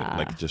know. that.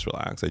 Like, just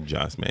relax. I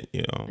just met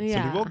you.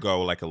 Yeah. Some people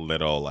go like a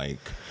little like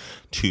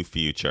too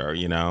future,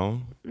 you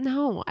know?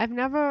 No, I've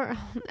never,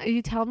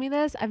 you tell me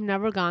this, I've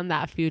never gone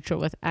that future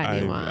with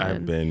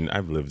anyone.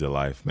 I've lived a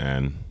life,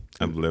 man.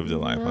 I've lived a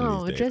life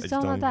on these days. Just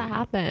don't let that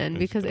happen,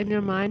 because in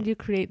your mind you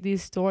create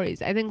these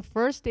stories. I think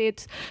first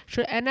dates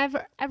should, and I've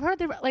heard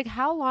like,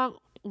 how long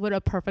would a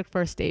perfect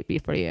first date be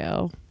for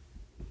you?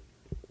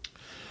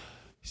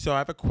 So I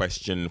have a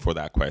question for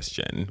that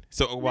question.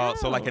 So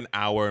so like an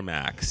hour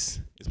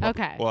max.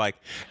 Okay. Well, like,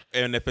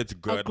 and if it's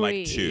good,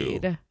 Agreed. like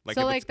 2. Like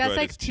so if like it's that's good,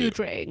 like it's 2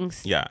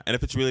 drinks. Yeah, and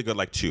if it's really good,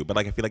 like 2. But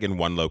like I feel like in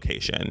one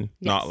location,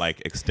 not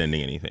like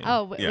extending anything.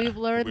 Oh, Yeah. we've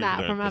learned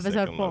that from the episode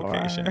second 4.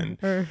 location.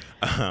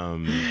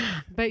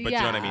 But yeah, you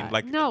know what I mean?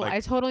 Like, no, like, I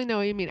totally know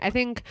what you mean. I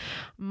think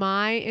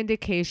my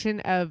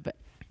indication of,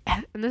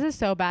 and this is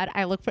so bad,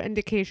 I look for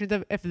indications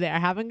of if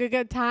they're having a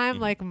good time.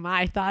 Like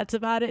my thoughts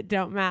about it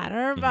don't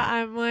matter, but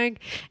I'm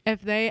like,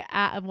 if they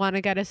want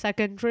to get a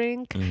second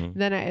drink,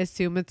 then I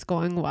assume it's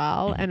going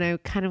well, and I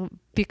kind of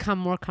become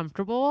more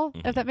comfortable,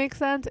 if that makes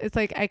sense. It's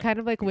like I kind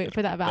of like wait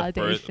for that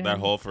validation. That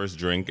whole first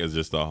drink is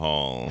just a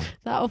whole.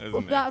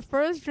 That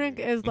first drink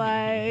is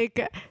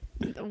like,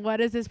 what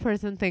is this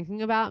person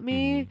thinking about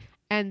me?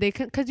 And they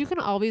can, because you can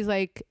always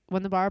like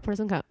when the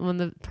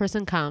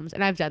person comes,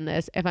 and I've done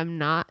this. If I'm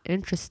not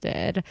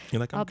interested, You're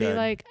like, I'll be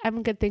like,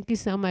 I'm good, thank you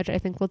so much. I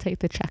think we'll take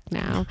the check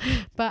now.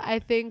 But I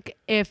think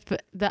if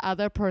the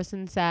other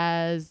person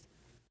says,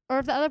 or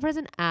if the other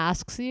person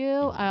asks you,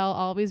 I'll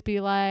always be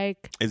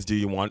like, do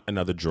you want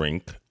another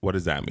drink? What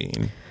does that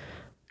mean?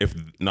 If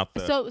not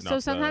the so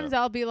sometimes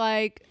I'll be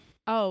like,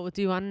 oh,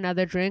 do you want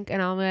another drink?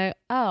 And I'm like,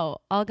 oh,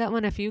 I'll get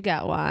one if you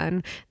get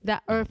one.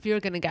 Or if you're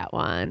gonna get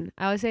one.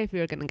 I would say if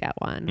you're gonna get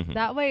one.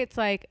 That way it's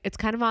like, it's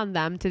kind of on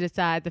them to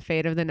decide the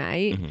fate of the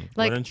night.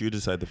 Like, why don't you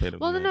decide the fate of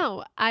the night? Well,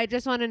 no. I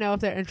just want to know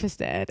if they're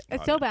interested.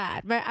 It's so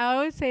bad. I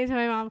always say to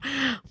my mom,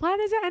 why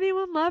doesn't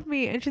anyone love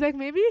me? And she's like,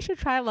 maybe you should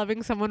try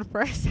loving someone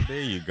first.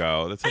 There you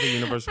go. That's how the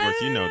universe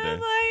works. You know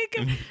this.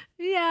 Like,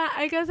 yeah,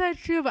 I guess that's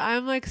true. But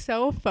I'm like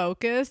so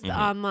focused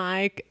on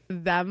like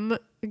them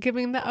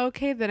giving the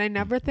okay that I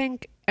never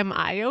think, am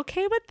I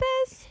okay with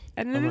this?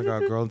 And oh my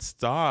God, girl,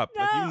 stop.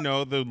 No. Like, you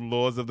know the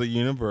laws of the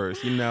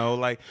universe. You know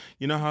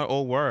how it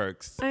all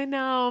works. I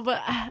know,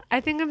 but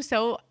I think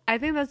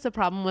that's the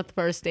problem with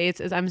first dates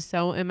is I'm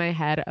so in my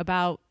head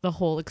about the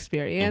whole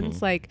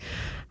experience. Like,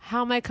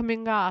 how am I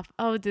coming off?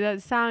 Oh, did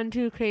that sound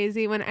too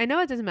crazy? When I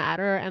know it doesn't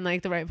matter, and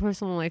like the right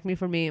person will like me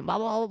for me, blah,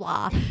 blah,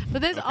 blah, blah.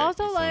 But there's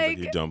also like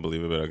you don't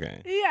believe it, but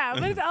okay. Yeah,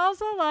 but it's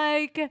also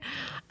like,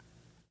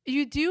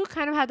 you do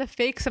kind of have to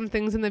fake some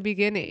things in the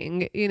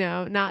beginning, you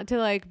know, not to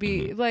like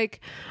be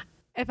like,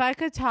 if I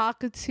could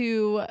talk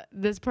to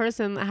this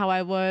person how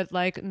I would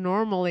like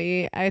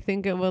normally, I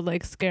think it would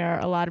like scare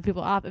a lot of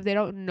people off if they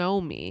don't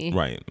know me.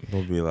 Right.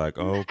 They'll be like,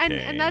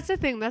 okay. And that's the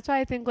thing. That's why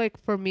I think like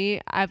for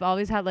me, I've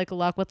always had like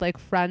luck with like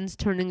friends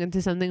turning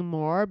into something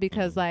more,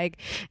 because like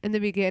in the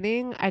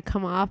beginning I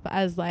come off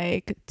as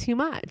like too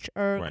much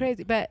or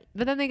crazy, but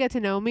then they get to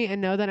know me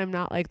and know that I'm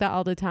not like that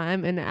all the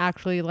time, and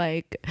actually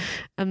like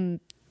I'm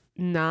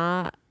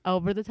not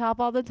over the top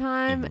all the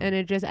time, and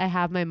I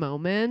have my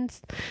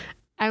moments.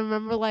 I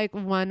remember like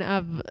one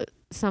of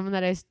someone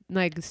that I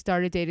like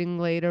started dating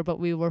later, but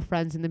we were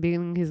friends in the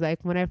beginning. He's like,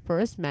 when I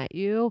first met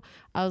you,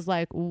 I was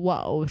like,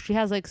 whoa, she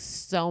has like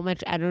so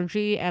much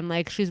energy, and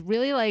like she's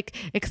really like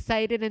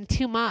excited and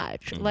too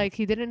much. Like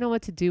he didn't know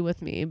what to do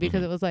with me,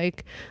 because it was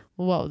like,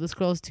 whoa, this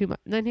girl's too much.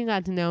 And then he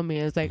got to know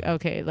me. It was like,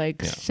 okay,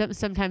 like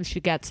sometimes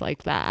she gets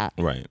like that,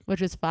 right?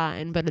 Which is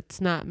fine, but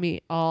it's not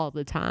me all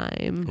the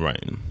time,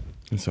 right?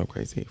 It's so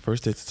crazy.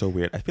 First date's so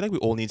weird. I feel like we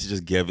all need to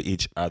just give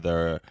each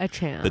other a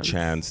chance. The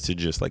chance to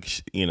just like,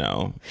 show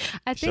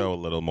a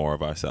little more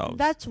of ourselves.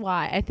 That's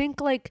why I think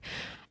like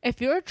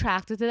if you're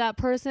attracted to that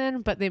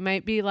person, but they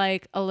might be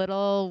like a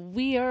little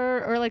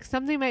weird or like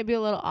something might be a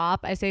little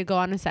off, I say go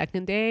on a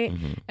second date.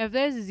 If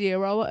there's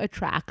zero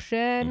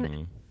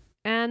attraction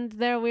and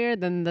they're weird,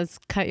 then let's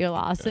cut your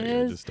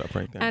losses. Just stop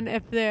right there. And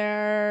if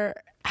they're,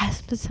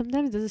 but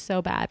sometimes this is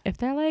so bad. If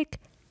they're like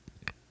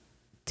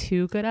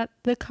too good at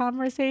the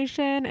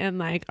conversation and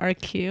like are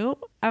cute,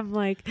 I'm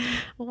like,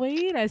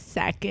 wait a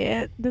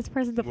second, this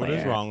person's a player. What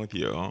is wrong with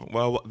you?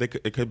 Well,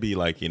 it could be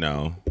like,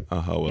 a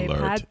hoe They've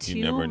alert. had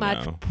too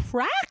much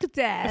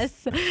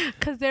practice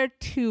because they're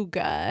too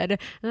good, and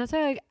that's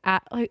why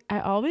I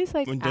always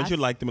like. Don't you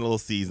like them a little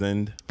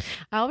seasoned?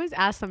 I always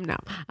ask them now.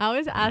 I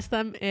always ask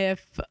them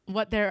if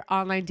what their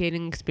online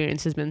dating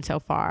experience has been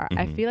so far.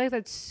 I feel like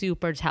that's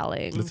super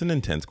telling. It's an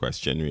intense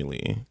question,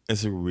 really.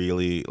 It's a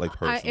really like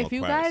personal. If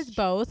you guys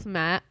both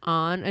met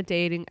on a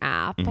dating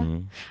app,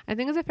 I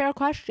think it's a fair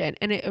question.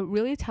 And it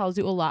really tells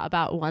you a lot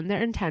about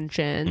their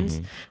intentions,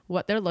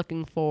 what they're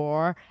looking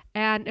for,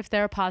 and if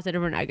they're a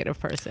positive or negative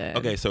person.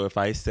 Okay, so if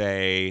I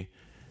say,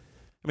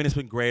 it's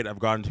been great. I've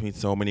gotten to meet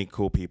so many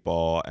cool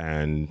people,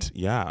 and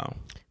yeah.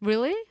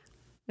 Really?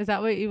 Is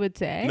that what you would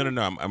say?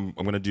 No. I'm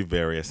going to do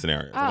various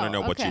scenarios. I want to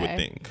know what you would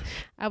think.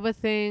 I would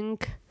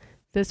think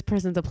this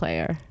person's a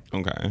player.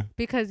 Okay.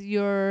 Because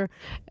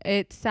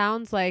it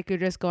sounds like you're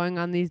just going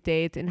on these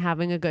dates and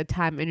having a good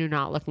time and you're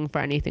not looking for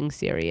anything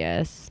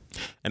serious.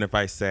 And if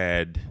I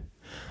said,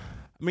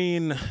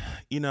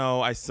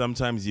 I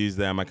sometimes use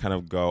them. I kind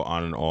of go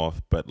on and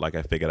off, but like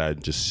I figured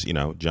I'd just,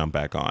 jump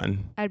back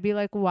on. I'd be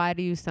like, why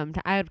do you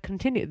sometimes? I would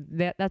continue.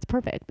 That's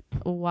perfect.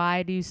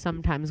 Why do you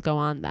sometimes go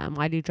on them?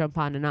 Why do you jump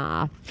on and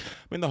off?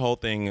 The whole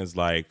thing is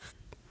like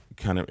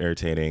kind of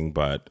irritating,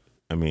 but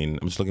I'm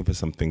just looking for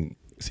something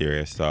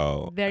serious.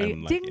 So Very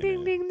I'm, like, ding, in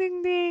ding, it. ding,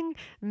 ding, ding.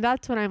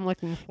 That's what I'm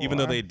looking for. Even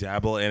though they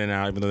dabble in and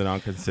out, even though they're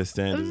not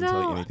consistent, doesn't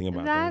tell you anything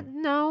about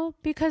them. No,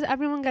 because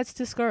everyone gets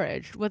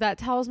discouraged. What that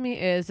tells me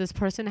is this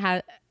person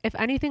has, if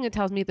anything, it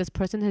tells me this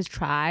person has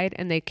tried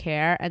and they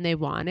care and they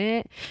want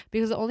it.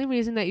 Because the only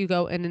reason that you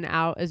go in and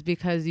out is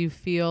because you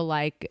feel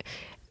like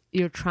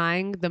you're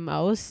trying the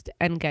most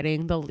and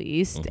getting the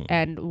least.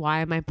 And why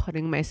am I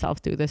putting myself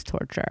through this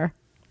torture?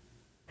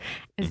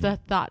 Is the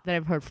thought that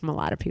I've heard from a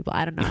lot of people.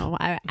 I don't know.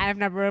 I've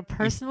never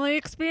personally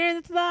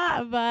experienced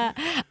that, but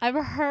I've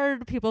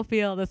heard people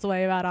feel this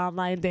way about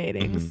online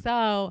dating.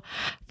 So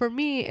for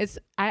me,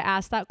 I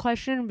ask that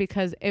question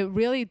because it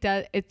really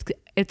does.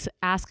 It's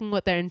asking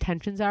what their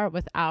intentions are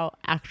without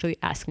actually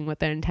asking what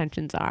their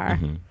intentions are.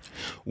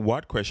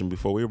 What question,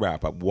 before we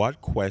wrap up,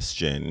 what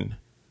question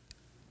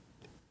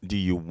do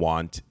you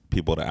want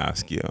people to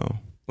ask you?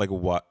 Like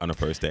what on a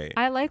first date?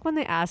 I like when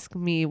they ask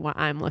me what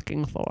I'm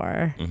looking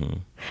for.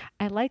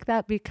 I like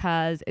that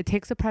because it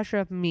takes the pressure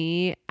of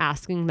me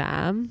asking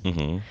them.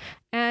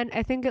 And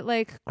I think it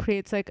like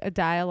creates like a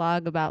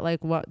dialogue about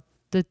like what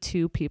the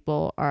two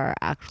people are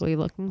actually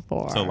looking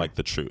for. So like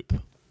the truth.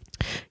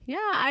 Yeah,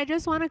 I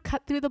just want to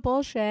cut through the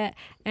bullshit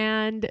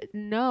and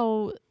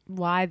know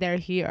why they're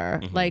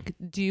here. Like,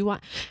 do you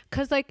want,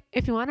 because like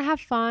if you want to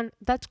have fun,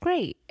 that's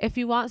great. If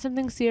you want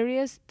something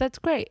serious, that's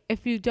great.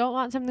 If you don't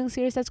want something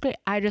serious, that's great.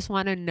 I just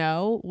want to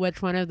know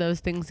which one of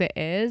those things it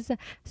is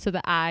so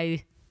that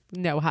I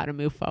know how to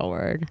move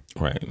forward.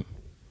 Right.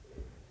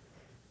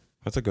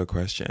 That's a good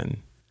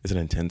question. It's an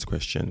intense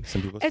question.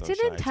 Some people It's so an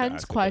shy to intense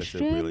ask it, but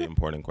question, it's a really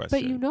important question.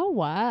 But you know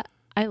what?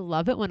 I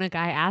love it when a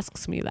guy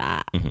asks me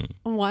that.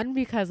 One,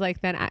 because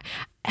like then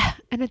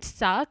and it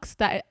sucks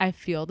that I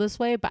feel this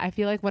way, but I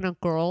feel like when a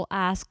girl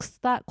asks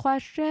that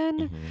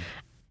question,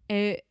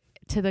 it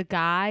to the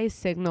guy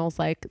signals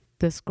like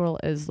this girl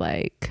is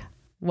like,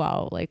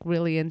 wow, like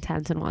really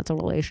intense and wants a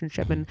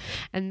relationship, and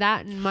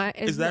that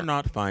is that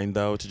not fine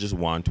though, to just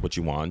want what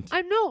you want?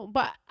 I know,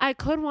 but I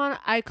could want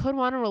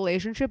a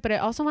relationship, but I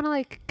also want to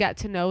like get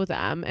to know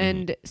them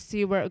and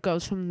see where it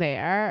goes from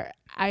there.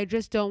 I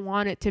just don't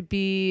want it to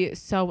be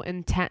so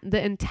intense.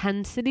 The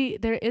intensity,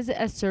 there is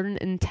a certain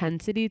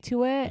intensity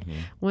to it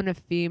when a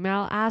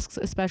female asks,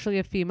 especially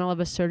a female of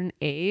a certain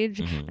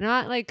age. And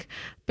not like,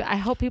 but I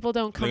hope people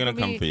don't come They're for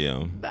gonna me. come for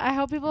you. I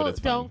hope people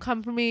don't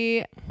come for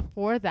me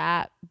for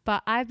that.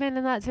 But I've been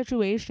in that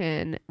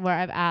situation where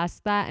I've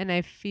asked that and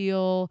I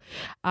feel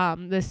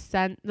this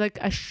sense, like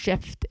a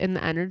shift in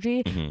the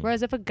energy.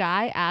 Whereas if a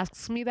guy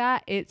asks me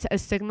that, it's a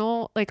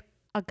signal, like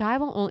a guy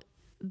will only,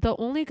 the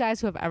only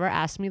guys who have ever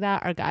asked me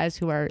that are guys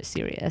who are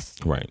serious.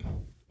 Right.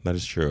 That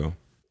is true.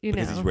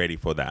 Because know, he's ready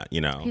for that,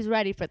 you know. He's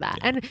ready for that.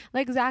 Yeah. And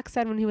like Zach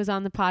said when he was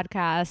on the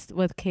podcast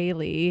with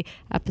Kaylee,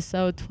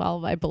 episode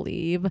 12, I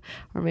believe,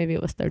 or maybe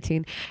it was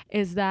 13,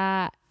 is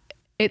that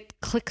it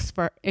clicks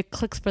for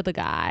the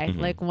guy,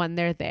 like when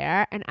they're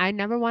there. And I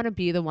never want to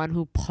be the one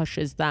who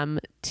pushes them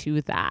to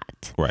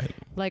that. Right.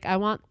 Like I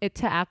want it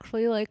to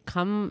actually like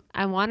come,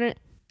 I want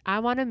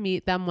to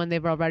meet them when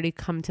they've already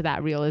come to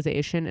that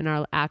realization and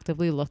are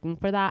actively looking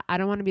for that. I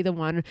don't want to be the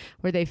one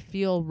where they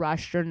feel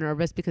rushed or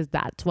nervous because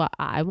that's what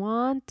I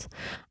want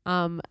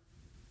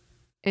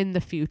in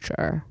the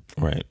future.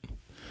 Right.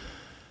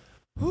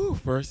 Whew,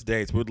 first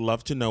dates. We'd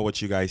love to know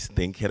what you guys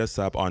think. Hit us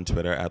up on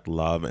Twitter at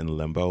Love in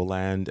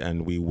Limboland,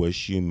 and we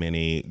wish you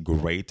many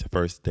great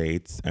first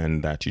dates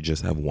and that you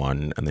just have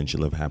one and then you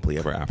live happily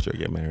ever after,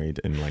 get married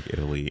in like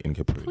Italy and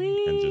Capri.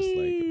 Please. And just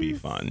like be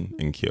fun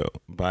and cute.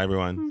 Bye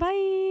everyone.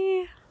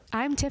 Bye.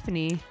 I'm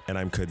Tiffany. And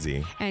I'm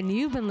Kudzi. And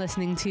you've been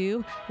listening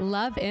to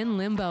Love in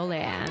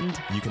Limboland.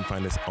 You can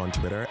find us on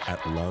Twitter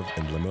at Love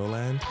in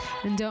Limboland.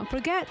 And don't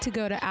forget to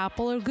go to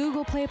Apple or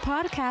Google Play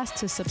Podcasts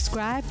to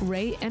subscribe,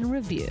 rate, and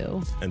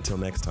review. Until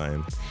next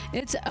time.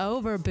 It's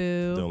over,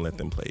 boo. Don't let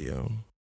them play you.